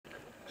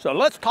So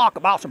let's talk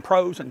about some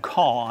pros and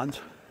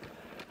cons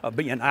of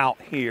being out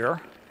here,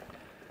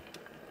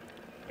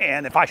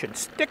 and if I should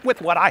stick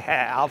with what I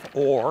have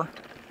or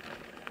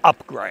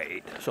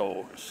upgrade.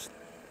 So,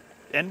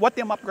 and what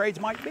them upgrades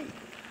might be.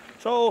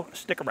 So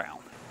stick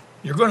around.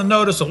 You're going to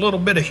notice a little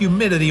bit of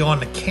humidity on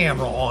the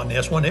camera on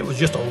this one. It was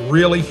just a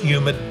really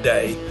humid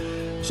day.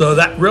 So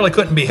that really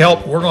couldn't be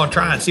helped. We're going to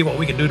try and see what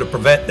we can do to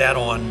prevent that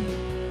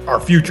on our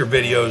future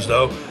videos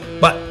though.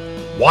 But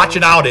watch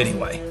it out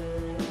anyway.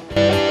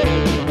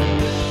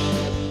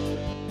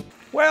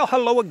 Well,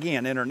 hello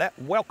again, Internet.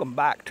 Welcome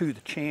back to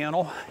the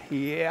channel.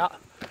 Yeah,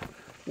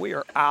 we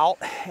are out,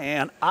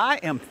 and I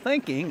am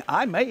thinking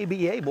I may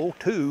be able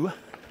to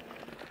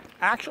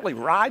actually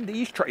ride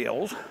these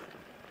trails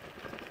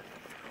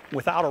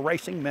without a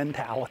racing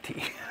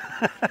mentality.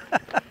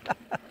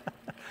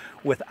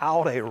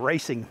 Without a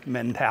racing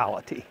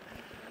mentality.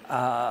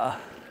 That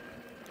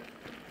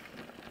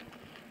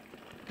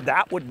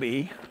would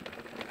be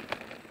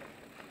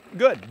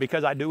good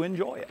because I do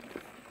enjoy it.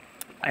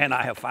 And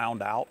I have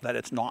found out that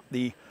it's not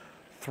the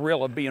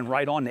thrill of being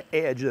right on the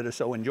edge that is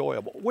so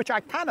enjoyable, which I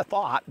kind of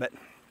thought, but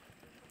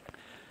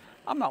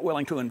I'm not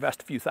willing to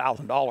invest a few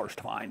 $1,000s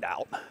to find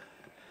out.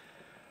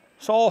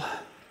 So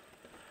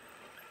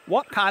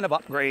what kind of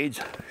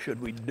upgrades should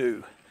we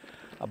do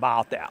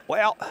about that?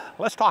 Well,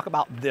 let's talk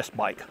about this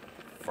bike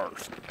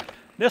first.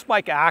 This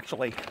bike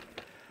actually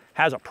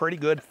has a pretty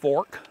good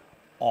fork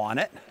on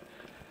it,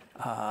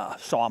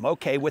 so I'm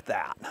okay with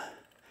that.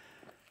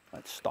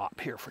 Let's stop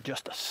here for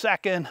just a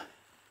second.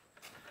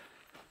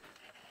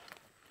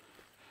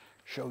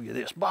 Show you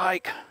this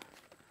bike.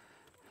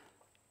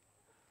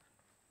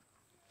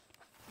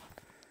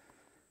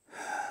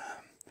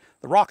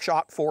 The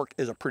RockShox fork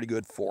is a pretty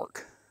good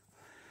fork.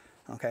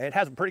 Okay, it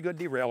has a pretty good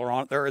derailleur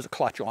on it. There is a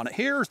clutch on it.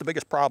 Here's the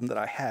biggest problem that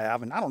I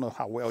have, and I don't know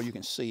how well you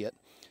can see it,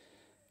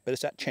 but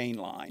it's that chain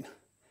line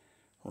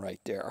right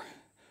there.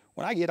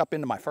 When I get up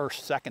into my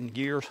first, second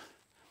gears,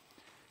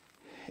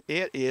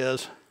 it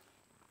is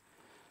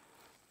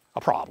a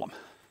problem.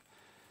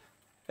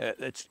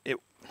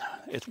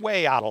 It's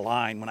way out of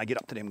line when I get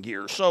up to them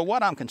gears. So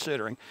what I'm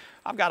considering,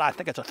 I've got, I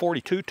think it's a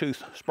 42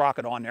 tooth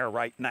sprocket on there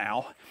right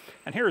now.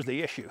 And here's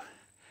the issue.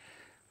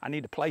 I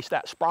need to place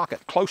that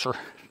sprocket closer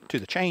to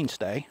the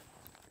chainstay.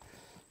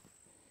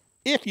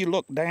 If you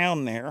look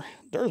down there,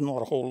 there's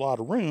not a whole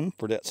lot of room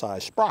for that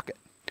size sprocket.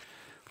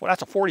 Well,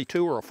 that's a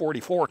 42 or a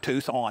 44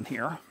 tooth on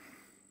here.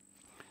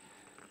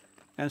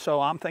 And so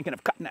I'm thinking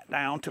of cutting that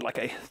down to like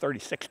a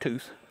 36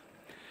 tooth.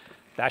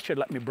 That should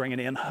let me bring it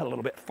in a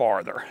little bit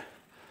farther.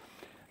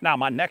 Now,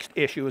 my next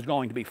issue is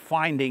going to be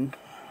finding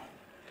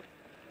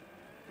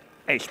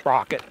a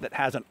sprocket that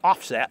has an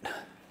offset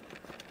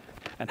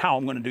and how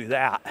I'm going to do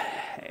that.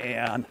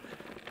 And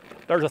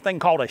there's a thing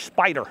called a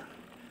spider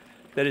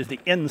that is the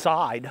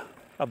inside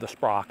of the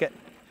sprocket.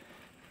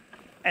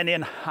 And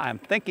then I'm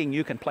thinking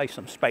you can place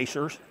some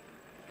spacers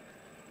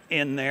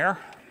in there.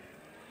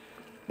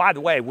 By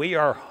the way, we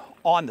are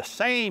on the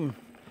same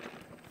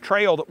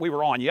trail that we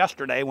were on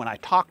yesterday when I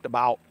talked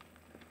about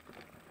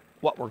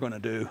what we're going to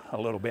do a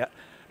little bit,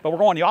 but we're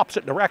going the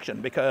opposite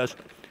direction because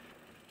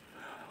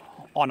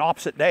on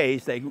opposite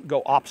days they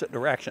go opposite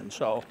directions.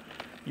 So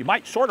you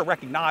might sort of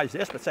recognize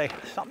this but say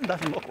something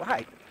doesn't look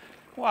right.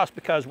 Well, it's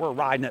because we're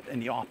riding it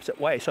in the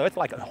opposite way, so it's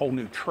like a whole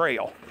new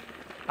trail.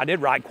 I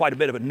did ride quite a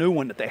bit of a new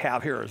one that they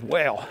have here as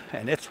well,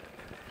 and it's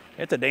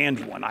a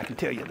dandy one, I can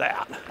tell you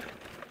that.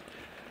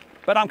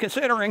 But I'm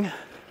considering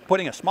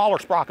putting a smaller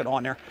sprocket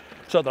on there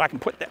so that I can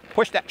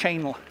push that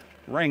chain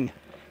ring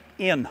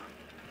in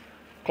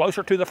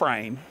closer to the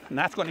frame, and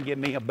that's going to give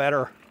me a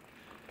better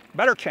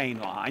chain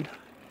line.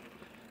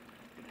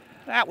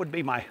 That would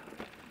be my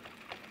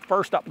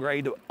first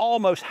upgrade that would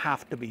almost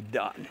have to be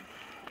done.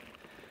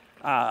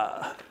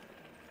 I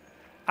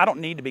don't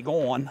need to be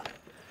going,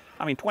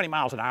 I mean 20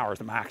 miles an hour is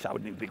the max I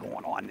would need to be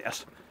going on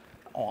this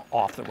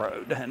off the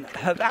road, and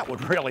that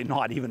would really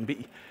not even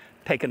be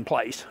taking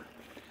place.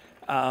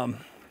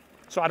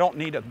 So I don't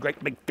need a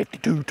great big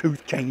 52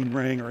 tooth chain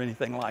ring or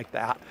anything like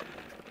that.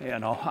 You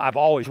know, I've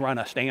always run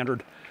a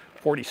standard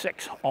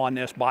 46 on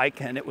this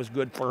bike, and it was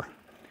good for,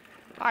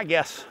 I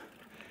guess,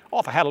 well,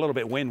 if I had a little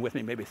bit of wind with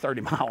me, maybe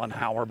 30 miles an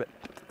hour, but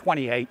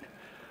 28,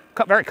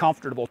 very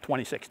comfortable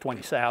 26,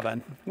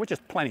 27, which is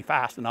plenty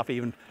fast enough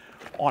even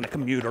on a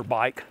commuter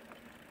bike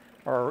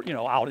or, you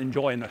know, out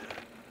enjoying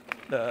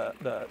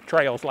the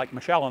trails like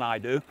Michelle and I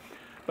do.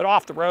 But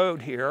off the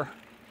road here,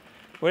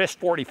 with this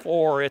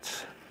 44,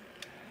 it's,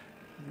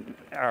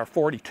 or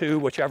 42,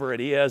 whichever it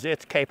is,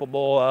 it's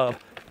capable of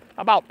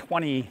about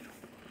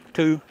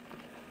 22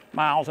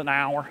 miles an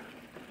hour.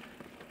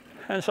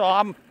 And so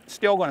I'm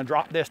still going to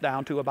drop this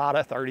down to about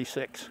a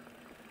 36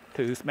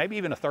 tooth, maybe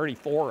even a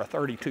 34 or a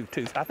 32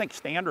 tooth. I think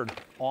standard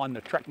on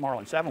the Trek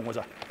Marlin 7 was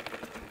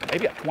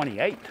maybe a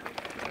 28.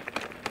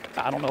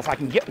 I don't know if I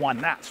can get one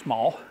that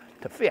small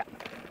to fit,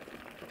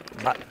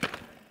 but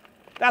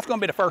that's going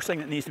to be the first thing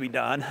that needs to be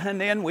done.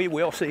 And then we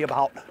will see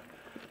about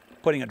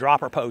putting a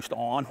dropper post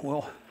on.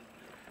 We'll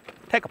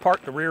take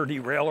apart the rear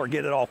derailleur,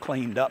 get it all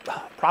cleaned up,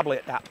 probably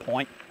at that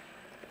point.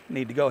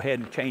 need to go ahead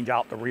and change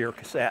out the rear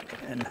cassette,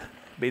 and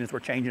being as we're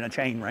changing a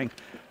chain ring,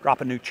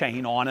 drop a new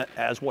chain on it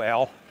as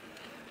well.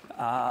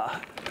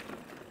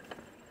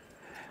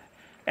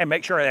 And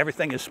make sure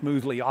everything is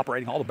smoothly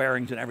operating, all the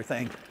bearings and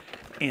everything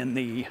in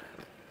the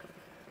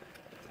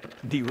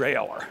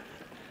derailleur.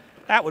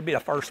 That would be the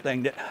first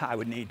thing that I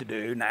would need to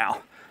do.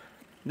 Now,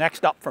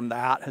 next up from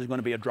that is going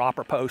to be a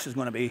dropper post is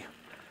going to be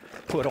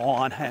put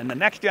on, and the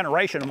next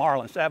generation of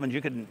Marlin 7s, you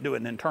can do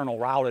an internal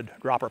routed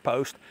dropper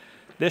post.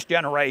 This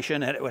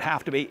generation, and it would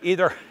have to be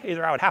either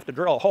I would have to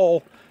drill a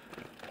hole,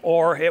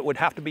 or it would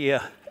have to be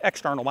a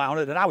external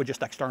mounted, and I would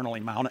just externally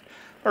mount it.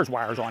 There's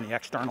wires on the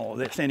external of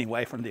this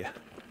anyway from the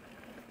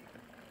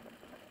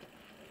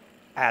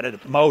added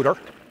motor,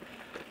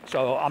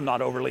 so I'm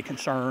not overly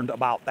concerned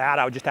about that.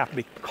 I would just have to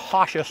be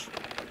cautious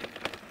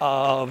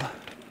of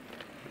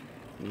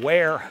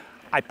where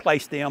I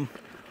place them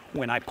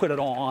when I put it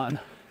on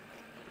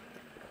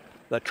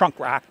the trunk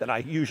rack that I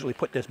usually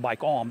put this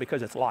bike on,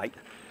 because it's light,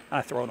 and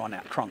I throw it on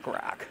that trunk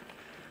rack.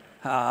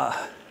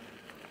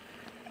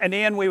 And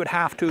then we would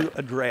have to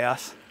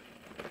address,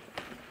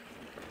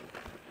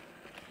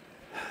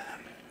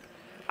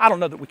 I don't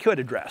know that we could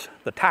address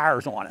the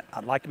tires on it.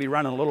 I'd like to be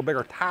running a little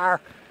bigger tire,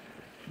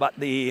 but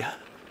the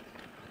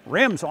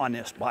rims on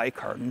this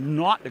bike are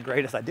not the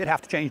greatest. I did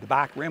have to change the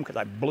back rim because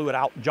I blew it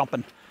out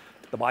jumping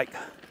the bike.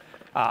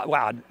 Well,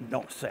 I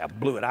don't say I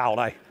blew it out.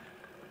 I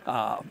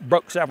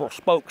broke several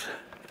spokes.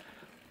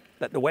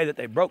 That the way that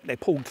they broke, they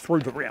pulled through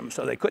the rim,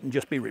 so they couldn't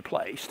just be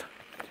replaced.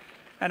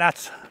 And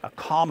that's a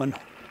common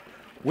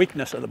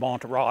weakness of the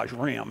Montourage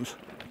rims.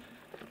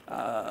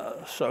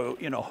 So,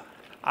 you know,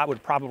 I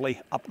would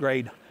probably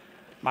upgrade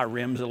my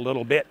rims a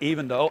little bit,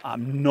 even though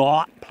I'm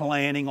not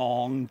planning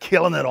on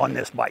killing it on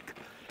this bike.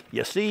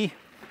 You see,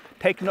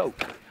 take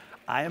note.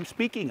 I'm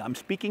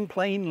speaking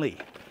plainly.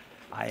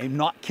 I am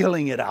not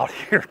killing it out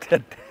here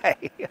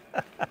today.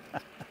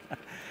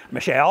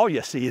 Michelle,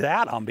 you see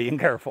that? I'm being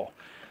careful.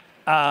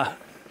 But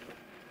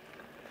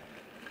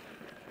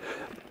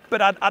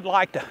I'd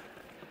like to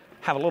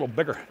have a little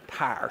bigger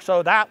tire.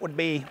 So that would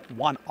be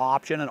one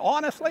option. And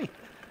honestly,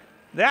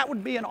 that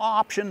would be an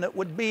option that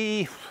would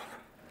be a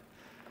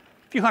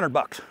few $100.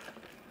 A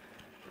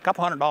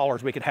couple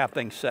 $100, we could have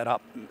things set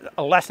up.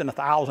 Less than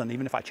 $1,000,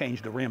 even if I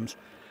changed the rims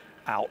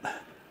out.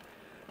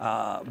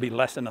 Be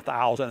less than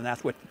 $1,000, and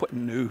that's with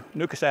putting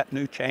new cassette,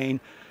 new chain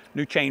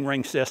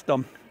ring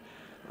system.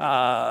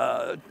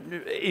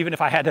 Even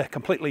if I had to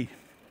completely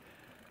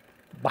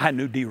buy a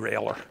new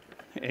derailleur,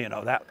 you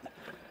know, that,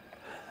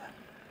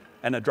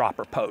 and a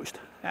dropper post,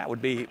 that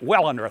would be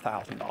well under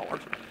 $1,000.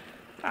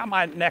 Now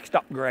my next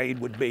upgrade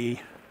would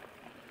be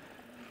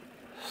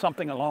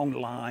something along the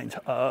lines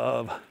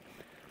of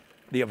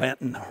the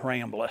Aventon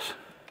Rambless,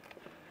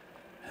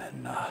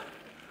 and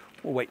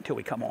we'll wait until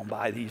we come on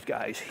by these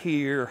guys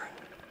here.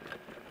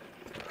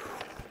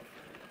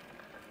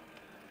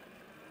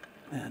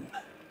 And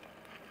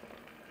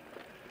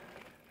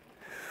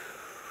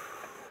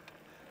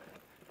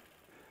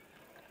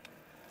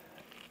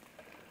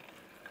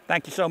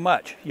thank you so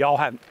much. Y'all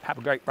have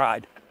a great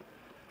ride.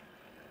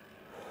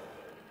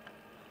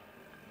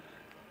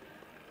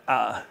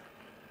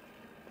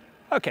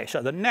 Okay,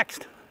 so the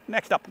next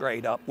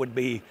upgrade up would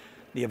be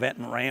the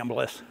Aventon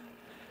Rambless,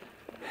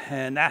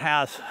 and that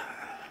has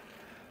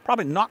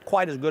probably not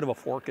quite as good of a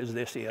fork as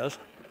this is.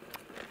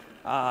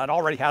 It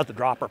already has the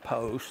dropper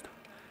post.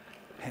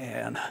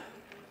 And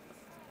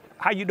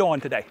how you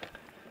doing today?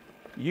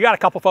 You got a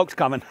couple folks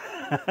coming.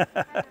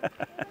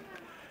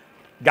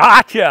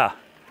 Gotcha.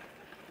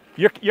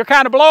 You're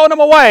kind of blowing them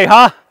away,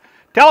 huh?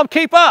 Tell them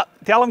keep up.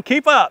 Tell them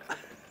keep up.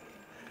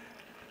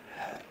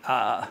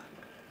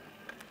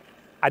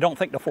 I don't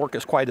think the fork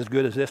is quite as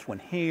good as this one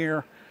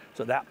here,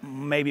 so that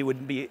maybe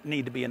would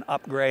need to be an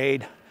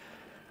upgrade.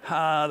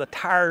 The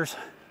tires,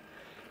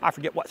 I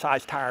forget what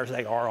size tires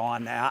they are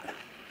on that.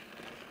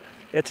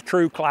 It's a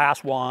true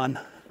class 1.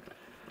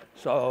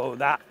 So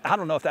that, I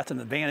don't know if that's an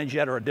advantage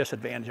yet or a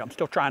disadvantage. I'm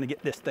still trying to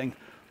get this thing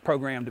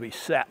programmed to be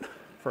set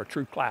for a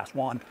true class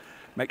 1.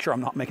 Make sure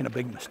I'm not making a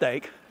big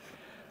mistake.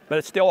 But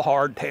it's still a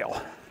hard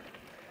tail.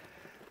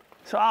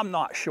 So I'm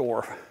not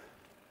sure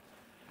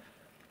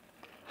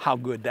how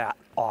good that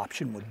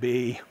option would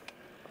be.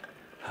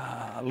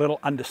 A little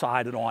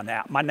undecided on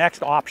that. My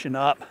next option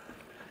up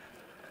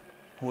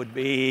would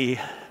be,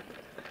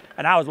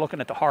 and I was looking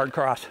at the hard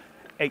cross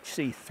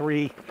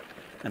HC3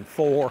 and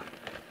 4.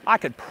 I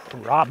could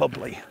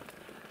probably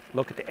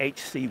look at the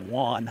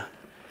HC1,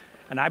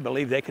 and I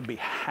believe they could be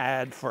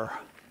had for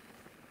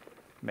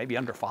maybe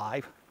under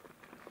 5.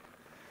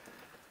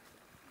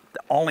 The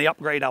only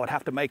upgrade I would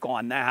have to make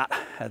on that,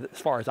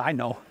 as far as I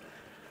know,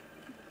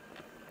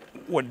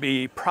 would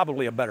be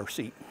probably a better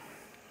seat.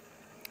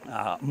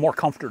 More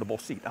comfortable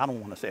seat. I don't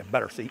want to say a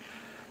better seat,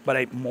 but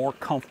a more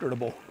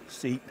comfortable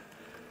seat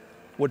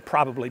would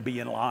probably be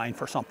in line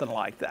for something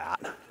like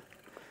that.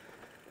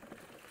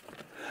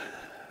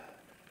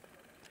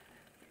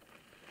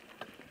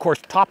 Of course,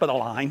 top of the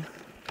line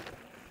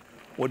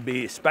would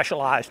be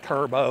Specialized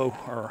turbo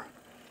or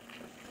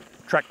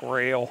Trek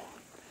rail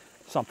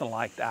something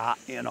like that,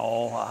 you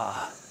know,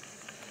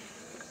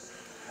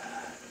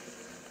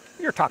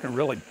 you're talking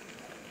really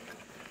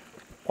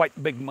quite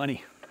big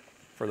money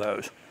for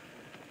those.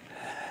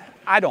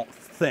 I don't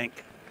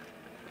think,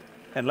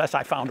 unless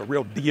I found a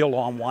real deal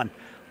on one,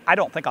 I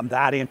don't think I'm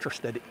that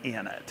interested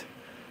in it.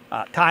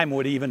 Time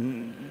would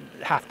even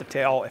have to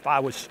tell if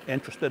I was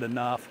interested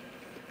enough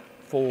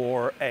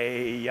for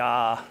a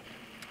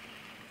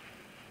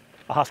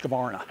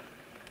Husqvarna.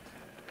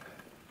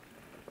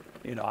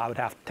 You know, I would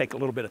have to take a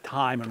little bit of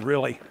time and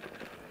really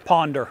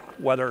ponder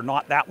whether or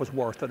not that was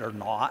worth it or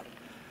not.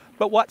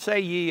 But what say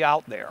ye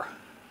out there?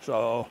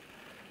 So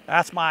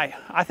that's my,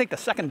 I think the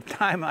second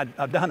time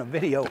I've done a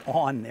video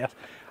on this.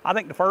 I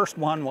think the first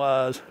one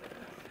was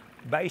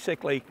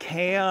basically,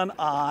 can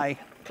I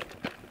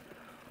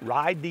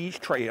ride these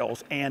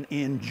trails and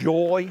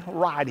enjoy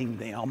riding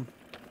them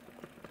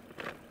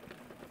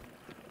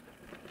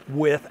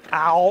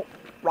without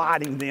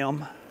riding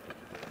them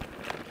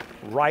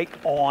right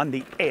on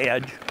the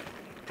edge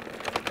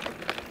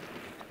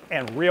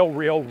and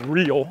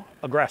real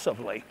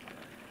aggressively.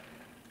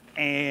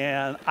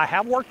 And I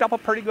have worked up a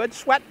pretty good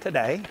sweat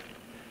today,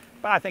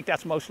 but I think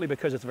that's mostly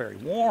because it's very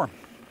warm.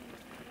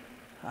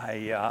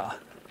 I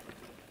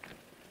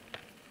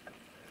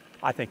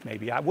think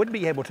maybe I would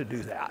be able to do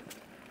that.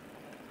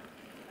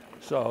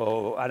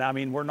 So, and I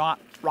mean, we're not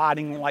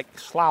riding like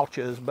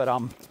slouches, but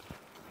I'm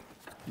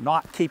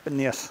not keeping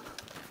this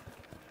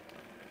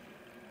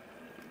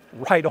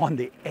right on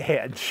the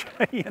edge.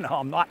 You know,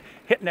 I'm not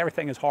hitting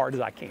everything as hard as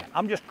I can.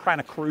 I'm just kind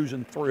of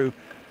cruising through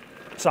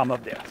some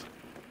of this.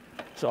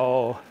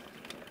 So,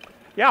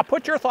 yeah,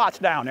 put your thoughts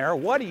down there.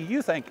 What do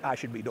you think I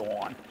should be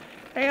doing?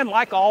 And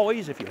like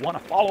always, if you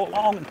want to follow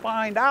along and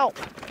find out,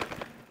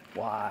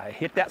 why,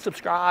 hit that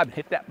subscribe and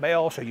hit that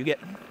bell so you get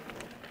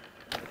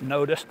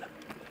notices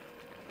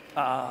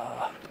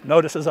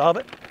of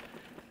it.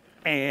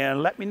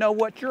 And let me know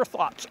what your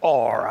thoughts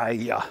are.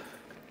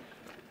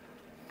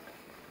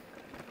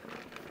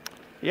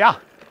 Yeah,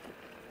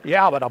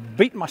 but I've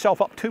beaten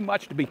myself up too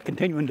much to be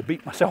continuing to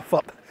beat myself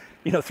up,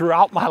 you know,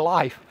 throughout my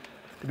life,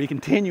 to be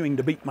continuing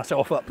to beat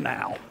myself up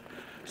now.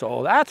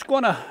 So that's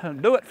going to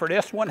do it for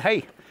this one.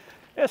 Hey,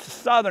 this is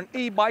Southern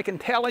E-Biking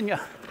telling you,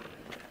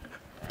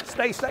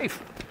 stay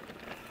safe.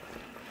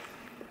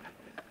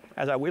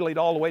 As I wheelied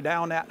all the way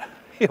down that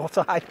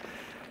hillside,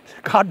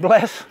 God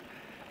bless,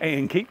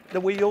 and keep the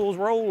wheels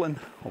rolling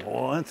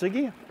once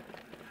again.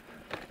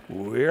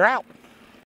 We're out.